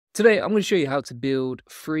Today, I'm going to show you how to build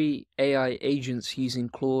free AI agents using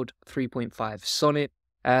Claude 3.5 Sonnet.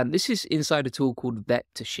 This is inside a tool called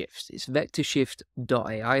VectorShift. It's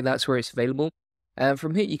vectorshift.ai. That's where it's available. And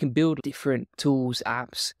from here, you can build different tools,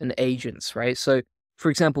 apps, and agents, right? So,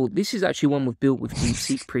 for example, this is actually one we've built with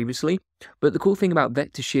DeepSeek previously. But the cool thing about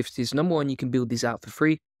VectorShift is, number one, you can build these out for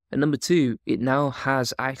free. And number two, it now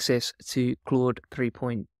has access to Claude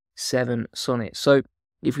 3.7 Sonnet. So,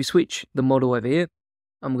 if we switch the model over here,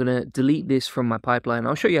 I'm going to delete this from my pipeline.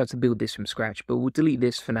 I'll show you how to build this from scratch, but we'll delete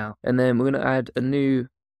this for now. And then we're going to add a new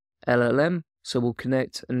LLM. So we'll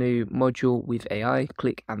connect a new module with AI,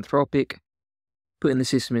 click Anthropic, put in the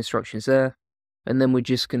system instructions there, and then we're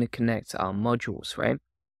just going to connect our modules, right?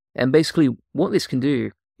 And basically what this can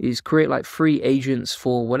do is create like free agents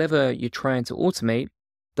for whatever you're trying to automate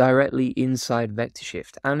directly inside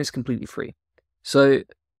VectorShift, and it's completely free. So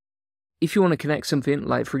if you want to connect something,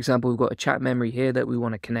 like for example, we've got a chat memory here that we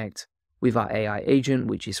want to connect with our AI agent,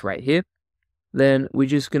 which is right here, then we're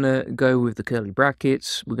just going to go with the curly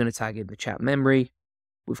brackets. We're going to tag in the chat memory.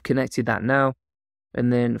 We've connected that now.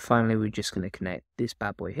 And then finally, we're just going to connect this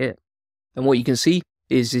bad boy here. And what you can see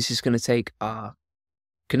is this is going to take our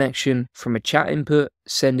connection from a chat input,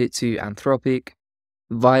 send it to Anthropic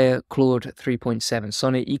via Claude 3.7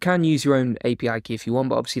 Sonnet. You can use your own API key if you want,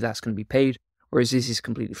 but obviously that's going to be paid, whereas this is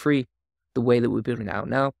completely free. The way that we're building it out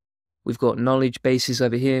now, we've got knowledge bases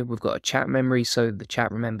over here. We've got a chat memory, so the chat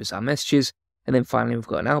remembers our messages. And then finally, we've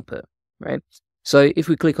got an output, right? So if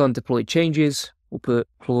we click on deploy changes, we'll put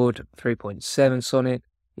Claude 3.7 Sonnet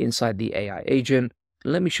inside the AI agent.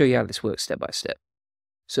 And let me show you how this works step by step.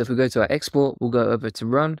 So if we go to our export, we'll go over to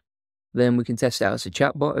run. Then we can test it out as a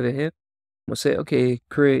chatbot over here. We'll say, okay,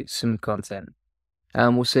 create some content.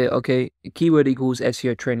 And we'll say, okay, keyword equals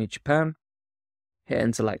SEO training Japan. Hit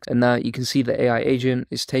enter like, and now you can see the AI agent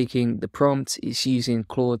is taking the prompt. It's using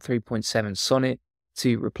Claude 3.7 Sonnet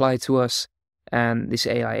to reply to us. And this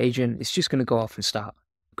AI agent is just going to go off and start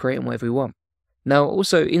creating whatever we want. Now,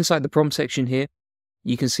 also inside the prompt section here,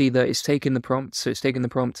 you can see that it's taking the prompt. So it's taking the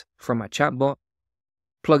prompt from my chatbot,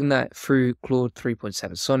 plugging that through Claude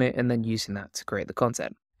 3.7 Sonnet, and then using that to create the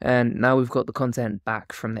content. And now we've got the content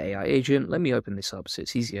back from the AI agent. Let me open this up so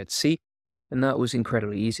it's easier to see. And that was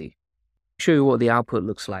incredibly easy. Show you what the output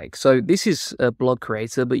looks like. So this is a blog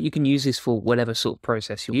creator, but you can use this for whatever sort of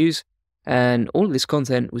process you use. And all of this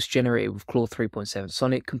content was generated with Claude 3.7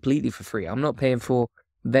 Sonnet completely for free. I'm not paying for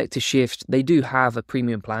VectorShift. They do have a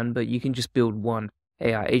premium plan, but you can just build one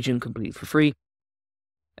AI agent completely for free.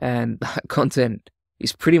 And that content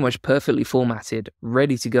is pretty much perfectly formatted,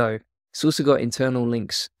 ready to go. It's also got internal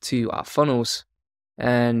links to our funnels,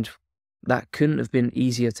 and that couldn't have been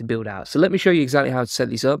easier to build out. So let me show you exactly how to set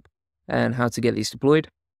these up and how to get these deployed.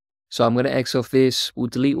 So I'm going to X off this. We'll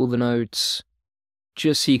delete all the nodes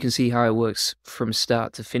just so you can see how it works from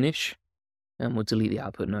start to finish. And we'll delete the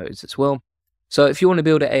output nodes as well. So if you want to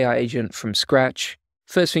build an AI agent from scratch,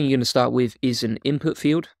 first thing you're going to start with is an input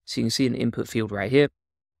field. So you can see an input field right here.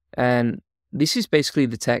 And this is basically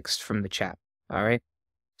the text from the chat. All right.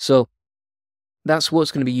 So that's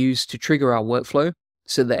what's going to be used to trigger our workflow,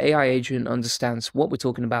 so the AI agent understands what we're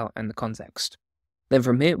talking about and the context. Then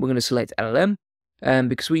from here, we're going to select LLM. And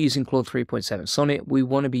because we're using Claude 3.7 Sonnet, we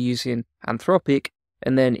want to be using Anthropic.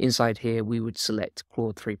 And then inside here, we would select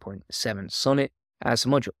Claude 3.7 Sonnet as a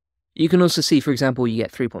module. You can also see, for example, you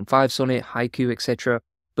get 3.5 Sonnet, Haiku, etc.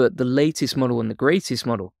 But the latest model and the greatest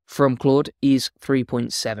model from Claude is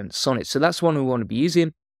 3.7 Sonnet. So that's the one we want to be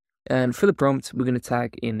using. And for the prompt, we're going to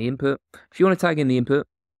tag in the input. If you want to tag in the input,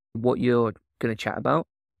 what you're going to chat about,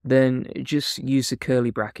 then just use the curly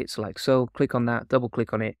brackets like so. Click on that, double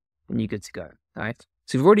click on it, and you're good to go. All right.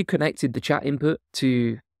 So we've already connected the chat input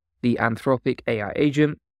to the Anthropic AI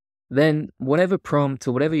agent. Then whatever prompt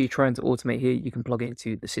or whatever you're trying to automate here, you can plug it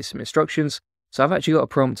into the system instructions. So I've actually got a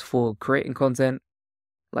prompt for creating content,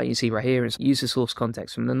 like you see right here. It's use the source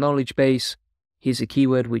context from the knowledge base. Here's a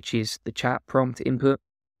keyword, which is the chat prompt input.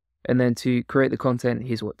 And then to create the content,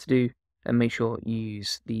 here's what to do. And make sure you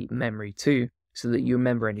use the memory too, so that you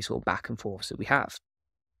remember any sort of back and forth that we have.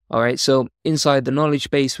 All right, so inside the knowledge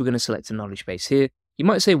base, we're going to select a knowledge base here. You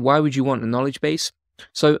might say, why would you want a knowledge base?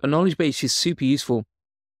 So a knowledge base is super useful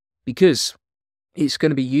because it's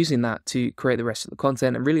going to be using that to create the rest of the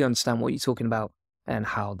content and really understand what you're talking about and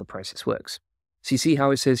how the process works. So you see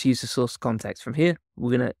how it says use the source context from here.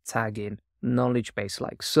 We're going to tag in knowledge base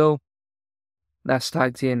like so. That's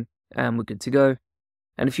tagged in and we're good to go.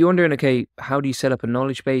 And if you're wondering, okay, how do you set up a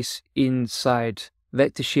knowledge base inside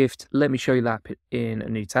VectorShift? Let me show you that in a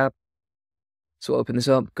new tab. So open this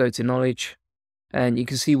up, go to knowledge, And you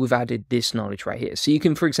can see we've added this knowledge right here. So you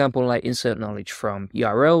can, for example, like insert knowledge from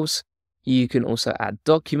URLs. You can also add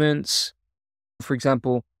documents. For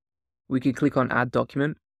example, we could click on add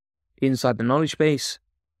document inside the knowledge base,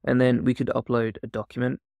 and then we could upload a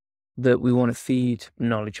document that we want to feed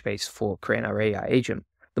knowledge base for creating our AI agent.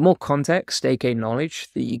 The more context, aka knowledge,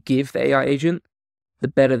 that you give the AI agent, the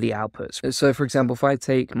better the outputs. So for example, if I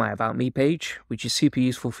take my About Me page, which is super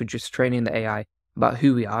useful for just training the AI about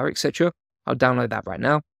who we are, etc., I'll download that right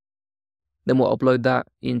now. Then we'll upload that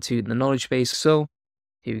into the knowledge base. So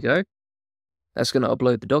here we go. That's going to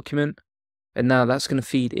upload the document. And now that's going to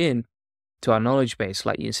feed in to our knowledge base,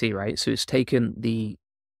 like you can see, right? So it's taken the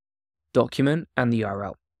document and the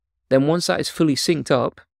URL. Then once that is fully synced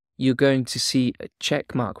up, you're going to see a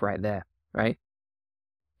check mark right there, right?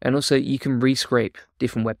 And also you can rescrape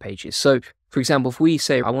different web pages. So for example, if we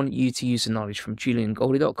say, I want you to use the knowledge from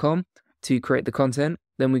juliangoldie.com to create the content,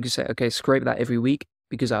 then we can say, okay, scrape that every week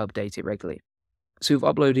because I update it regularly. So we've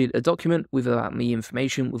uploaded a document with About Me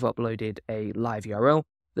information. We've uploaded a live URL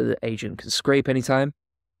that the agent can scrape anytime.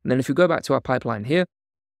 And then if we go back to our pipeline here,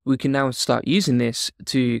 we can now start using this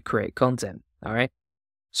to create content, all right?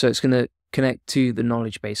 So it's going to connect to the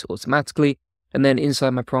knowledge base automatically. And then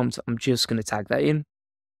inside my prompt, I'm just going to tag that in.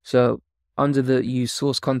 So under the use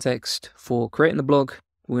source context for creating the blog,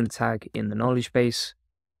 we're going to tag in the knowledge base.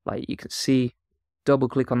 Like you can see, double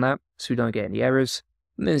click on that so we don't get any errors.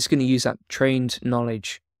 And then it's going to use that trained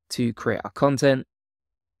knowledge to create our content.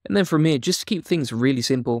 And then from here, just to keep things really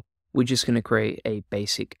simple, we're just going to create a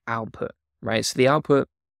basic output, right? So the output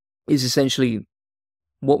is essentially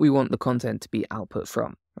what we want the content to be output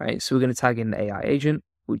from, right? So we're going to tag in the AI agent,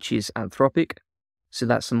 which is Anthropic. So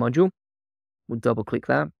that's the module. We'll double click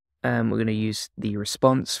that. And we're going to use the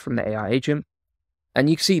response from the AI agent. And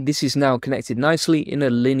you can see this is now connected nicely in a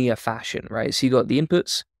linear fashion, right? So you got the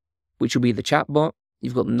inputs, which will be the chatbot.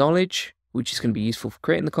 You've got the knowledge, which is going to be useful for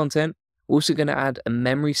creating the content. We're also going to add a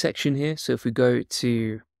memory section here. So if we go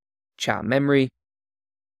to chat memory,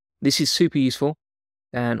 this is super useful.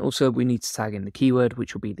 And also we need to tag in the keyword,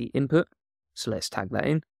 which will be the input. So let's tag that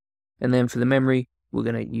in. And then for the memory, we're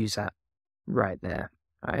going to use that right there,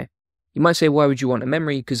 all right? You might say, why would you want a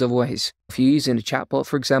memory? Because otherwise, if you're using a chatbot,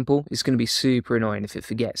 for example, it's going to be super annoying if it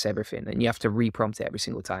forgets everything and you have to reprompt it every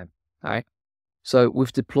single time, all right? So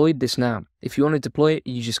we've deployed this now. If you want to deploy it,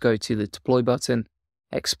 you just go to the deploy button,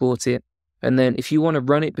 export it. And then if you want to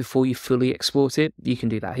run it before you fully export it, you can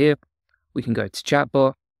do that here. We can go to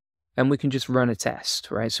chatbot and we can just run a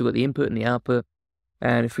test, right? So we've got the input and the output.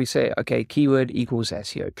 And if we say, okay, keyword equals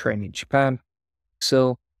SEO training Japan.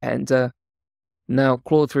 So, and now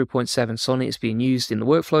Claude 3.7 Sonnet is being used in the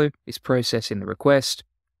workflow. It's processing the request.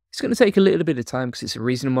 It's going to take a little bit of time because it's a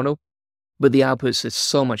reasoning model, but the outputs are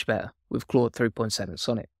so much better with Claude 3.7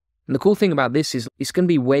 Sonnet. And the cool thing about this is it's going to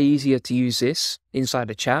be way easier to use this inside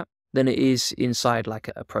a chat than it is inside like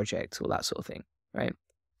a project or that sort of thing, right?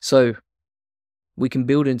 So we can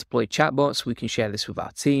build and deploy chatbots. We can share this with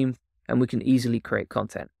our team and we can easily create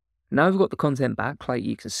content. Now we've got the content back, like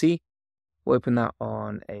you can see. We'll open that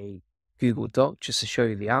on a Google Doc just to show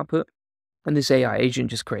you the output. And this AI agent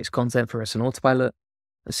just creates content for us on autopilot.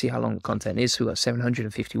 Let's see how long the content is. So we've got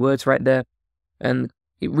 750 words right there. And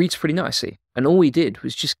it reads pretty nicely. And all we did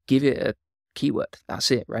was just give it a keyword.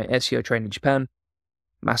 That's it, right? SEO training Japan,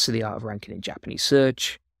 master the art of ranking in Japanese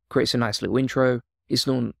search, creates a nice little intro. It's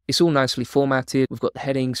all nicely formatted. We've got the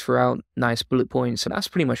headings throughout, nice bullet points. And that's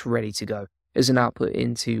pretty much ready to go as an output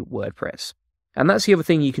into WordPress. And that's the other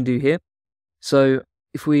thing you can do here. So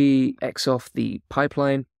if we X off the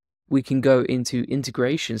pipeline, we can go into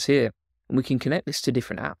integrations here and we can connect this to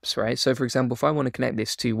different apps, right? So for example, if I want to connect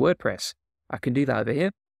this to WordPress, I can do that over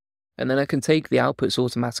here. And then I can take the outputs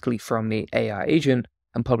automatically from the AI agent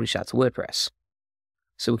and publish that to WordPress.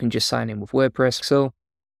 So we can just sign in with WordPress. So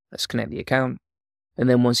let's connect the account. And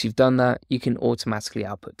then once you've done that, you can automatically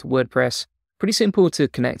output to WordPress. Pretty simple to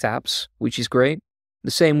connect apps, which is great. The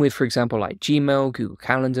same with, for example, like Gmail, Google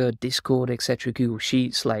Calendar, Discord, etc., Google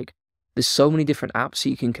Sheets. Like, there's so many different apps that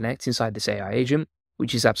you can connect inside this AI agent,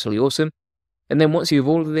 which is absolutely awesome. And then once you have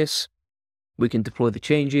all of this, we can deploy the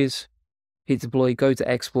changes, hit deploy, go to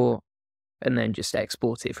export, and then just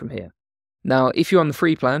export it from here. Now, if you're on the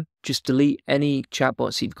free plan, just delete any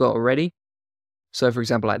chatbots you've got already. So, for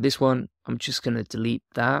example, like this one, I'm just going to delete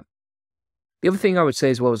that. The other thing I would say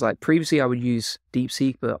as well is like previously I would use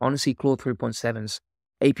DeepSeek, but honestly, Claude 3.7's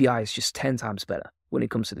API is just 10 times better when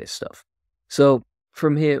it comes to this stuff. So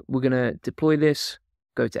from here, we're going to deploy this,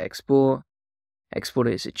 go to export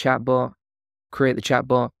it as a chatbot, create the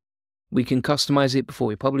chatbot. We can customize it before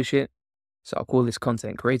we publish it. So I'll call this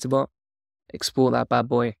content creator bot, export that bad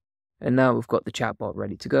boy, And now we've got the chatbot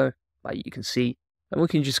ready to go, like you can see, and we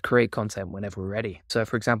can just create content whenever we're ready. So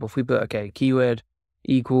for example, if we put, okay, keyword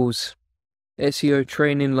equals SEO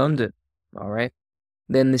training London, all right,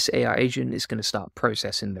 then this AI agent is going to start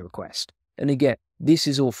processing the request. And again, this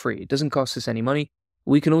is all free. It doesn't cost us any money.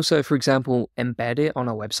 We can also, for example, embed it on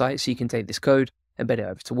our website. So you can take this code, embed it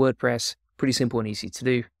over to WordPress, pretty simple and easy to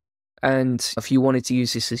do. And if you wanted to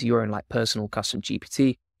use this as your own like personal custom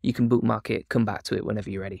GPT, you can bookmark it, come back to it whenever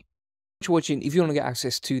you're ready. Thanks for watching. If you want to get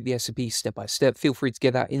access to the SOP step by step, feel free to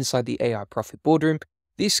get that inside the AI Profit Boardroom.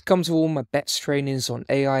 This comes with all my best trainings on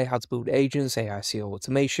AI, how to build agents, AI SEO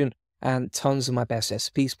automation, and tons of my best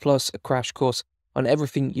SOPs, plus a crash course on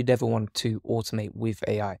everything you'd ever want to automate with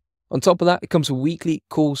AI. On top of that, it comes with weekly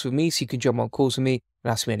calls with me, so you can jump on calls with me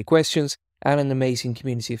and ask me any questions, and an amazing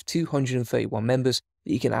community of 231 members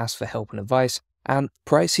that you can ask for help and advice. And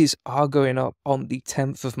prices are going up on the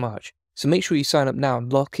 10th of March. So make sure you sign up now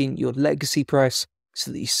and lock in your legacy price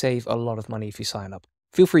so that you save a lot of money if you sign up.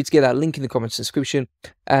 Feel free to get that link in the comments description.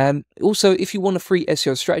 Also, if you want a free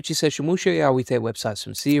SEO strategy session, we'll show you how we take websites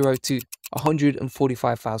from 0 to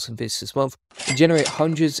 145,000 visitors a month and generate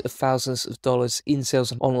hundreds of thousands of dollars in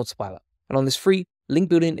sales on autopilot. And on this free link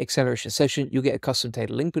building acceleration session, you'll get a custom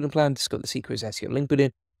tailored link building plan, discover the secrets of SEO link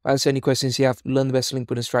building, answer any questions you have, learn the best link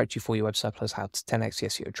building strategy for your website, plus how to 10x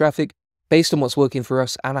SEO traffic based on what's working for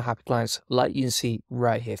us and our happy clients, like you can see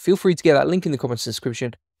right here. Feel free to get that link in the comments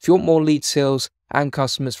description. If you want more lead sales and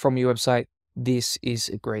customers from your website, this is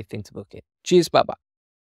a great thing to book in. Cheers, bye-bye.